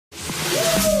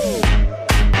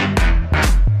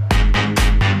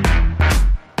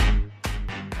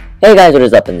Hey guys, what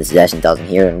is up? And this is SDJ10000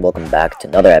 here, and welcome back to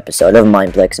another episode of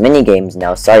Mineplex Minigames.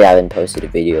 Now, sorry I haven't posted a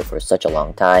video for such a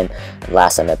long time.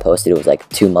 Last time I posted it was like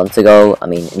 2 months ago.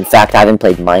 In fact, I haven't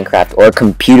played Minecraft or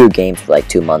computer games for like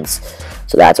 2 months.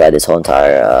 So that's why this whole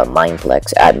entire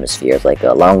Mineplex atmosphere is like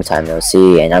a long time no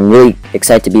see, and I'm really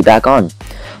excited to be back on.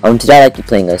 Today I like to be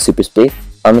playing a Super Spleef.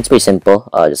 It's pretty simple.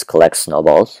 Just collect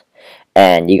snowballs.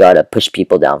 And you gotta push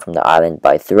people down from the island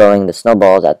by throwing the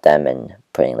snowballs at them and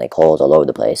putting like holes all over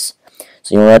the place.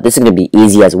 So you know what? This is gonna be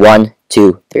easy as 1,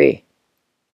 2, 3.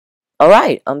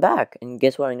 Alright, I'm back. And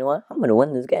guess what? You know what? I'm gonna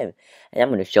win this game. And I'm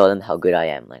gonna show them how good I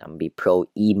am. Like, I'm gonna be pro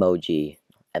emoji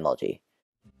MLG.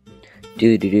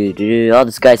 Oh,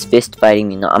 this guy's fist fighting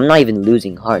me. No, I'm not even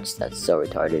losing hearts. That's so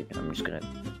retarded. I'm just gonna,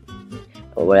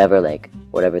 or whatever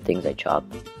things I chop,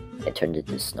 it turns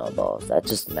into snowballs. That's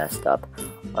just messed up.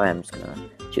 Alright, I'm just gonna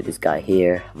shoot this guy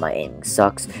here. My aiming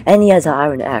sucks. And he has an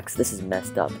iron axe. This is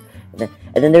messed up. And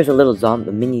then there's a little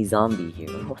mini zombie here.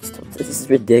 This is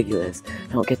ridiculous.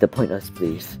 I don't get the point of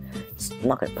Spleef. I'm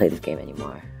not gonna play this game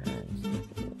anymore.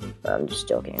 I'm just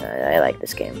joking. I like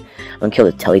this game. I'm gonna kill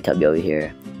the Teletubby over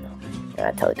here.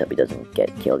 That Teletubby doesn't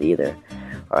get killed either.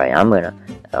 Alright,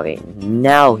 okay,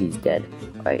 now he's dead.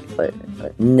 Alright, but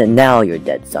now you're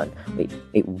dead, son. Wait,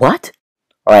 what?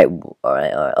 Alright.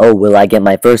 Oh, will I get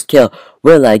my first kill?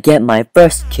 Will I get my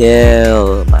first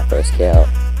kill?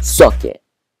 Suck it.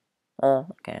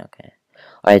 Okay.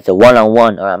 Alright, it's a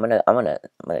one-on-one. Alright, I'm gonna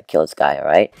kill this guy,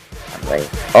 alright? I'm ready.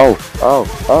 Oh.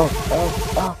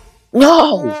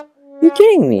 No! You're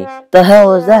kidding me. The hell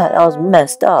was that? That was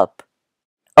messed up.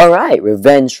 Alright,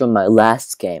 revenge from my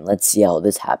last game. Let's see how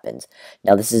this happens.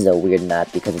 Now, this is a weird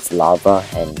map because it's lava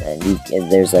and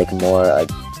there's like more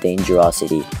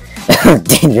dangerosity.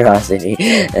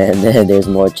 And then there's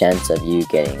more chance of you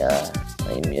getting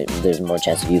there's more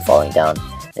chance of you falling down.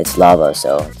 It's lava,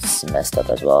 so it's messed up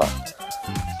as well.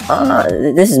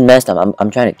 This is messed up.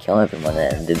 I'm trying to kill everyone,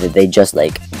 and they just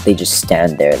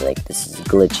stand there like this is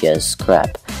glitchy as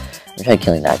crap. I'm trying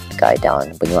killing that guy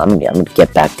down, but you know, I'm gonna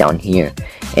get back down here,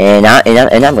 and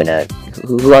I'm gonna.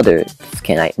 Who other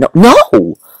can I?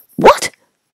 No. What?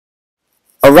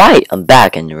 All right, I'm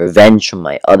back, and revenge from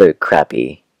my other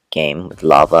crappy game with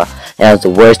lava. And that was the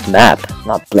worst map. I'm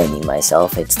not blaming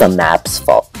myself. It's the map's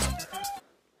fault.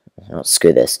 Oh,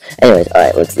 screw this. Anyways,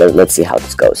 alright, let's see how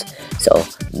this goes. So,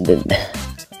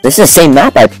 this is the same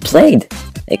map I played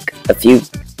like a few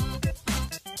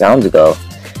rounds ago.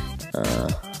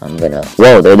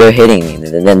 Whoa, they're hitting me.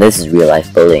 Then this is real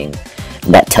life bullying.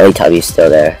 And that Teletubby's still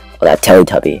there. Oh, that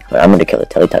Teletubby. Right, I'm gonna kill the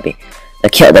Teletubby. The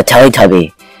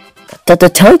Teletubby. The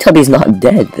Teletubby's not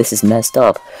dead. This is messed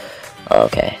up.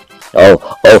 Okay.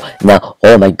 Oh, no,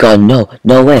 oh my god, no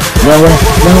way.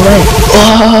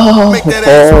 Oh,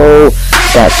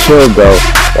 that kill though.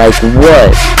 Like,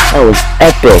 what? That was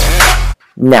epic.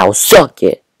 Now, suck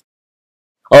it.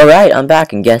 Alright, I'm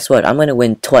back, and guess what? I'm gonna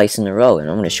win twice in a row, and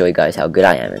I'm gonna show you guys how good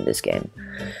I am in this game.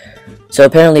 So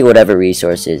apparently whatever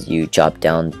resources you chop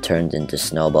down turns into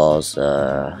snowballs.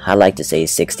 I like to say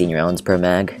 16 rounds per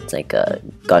mag. It's like a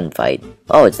gunfight.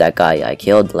 Oh, it's that guy I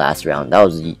killed last round. That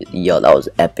was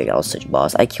epic. That was such a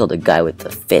boss. I killed a guy with the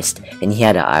fist, and he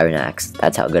had an iron axe.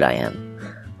 That's how good I am.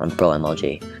 I'm pro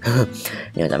MLG.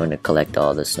 Anyways, I'm gonna collect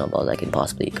all the snowballs I can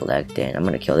possibly collect, and I'm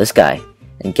gonna kill this guy.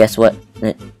 And guess what?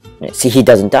 See, he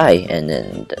doesn't die, and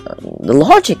then the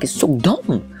logic is so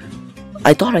dumb.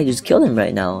 I thought I just killed him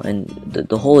right now, and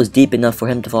the hole is deep enough for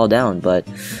him to fall down, but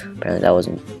apparently that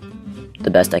wasn't the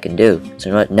best I can do. So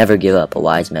you know what? Never give up, a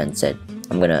wise man said.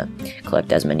 I'm gonna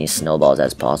collect as many snowballs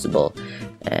as possible,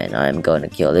 and I'm gonna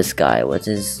kill this guy. What's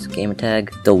his gamer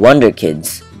tag? The Wonder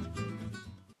Kids.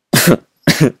 The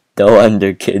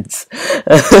Wonder Kids.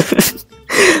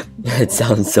 It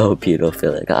sounds so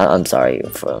pedophilic. I'm sorry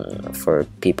for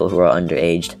people who are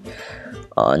underaged,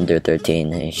 under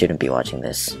 13. You shouldn't be watching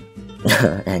this.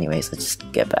 Anyways, let's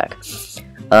just get back.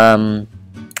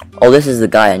 Oh, this is the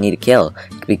guy I need to kill,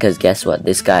 because guess what?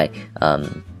 This guy,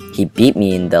 he beat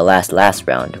me in the last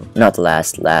round. Not the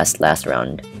last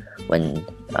round, when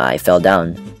I fell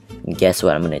down. And guess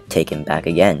what? I'm gonna take him back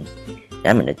again. And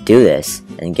I'm gonna do this,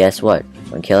 and guess what? I'm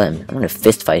gonna kill him. I'm gonna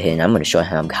fist fight him, and I'm gonna show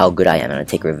him how good I am. I'm gonna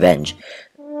take revenge.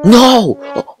 No!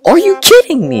 Are you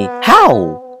kidding me?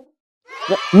 How?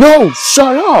 No!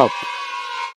 Shut up!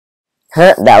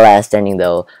 That last ending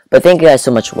though. But thank you guys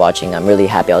so much for watching. I'm really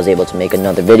happy I was able to make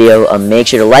another video. Make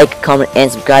sure to like, comment, and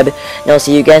subscribe. And I'll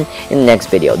see you again in the next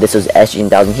video. This was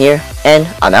SDJ10000 here, and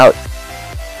I'm out.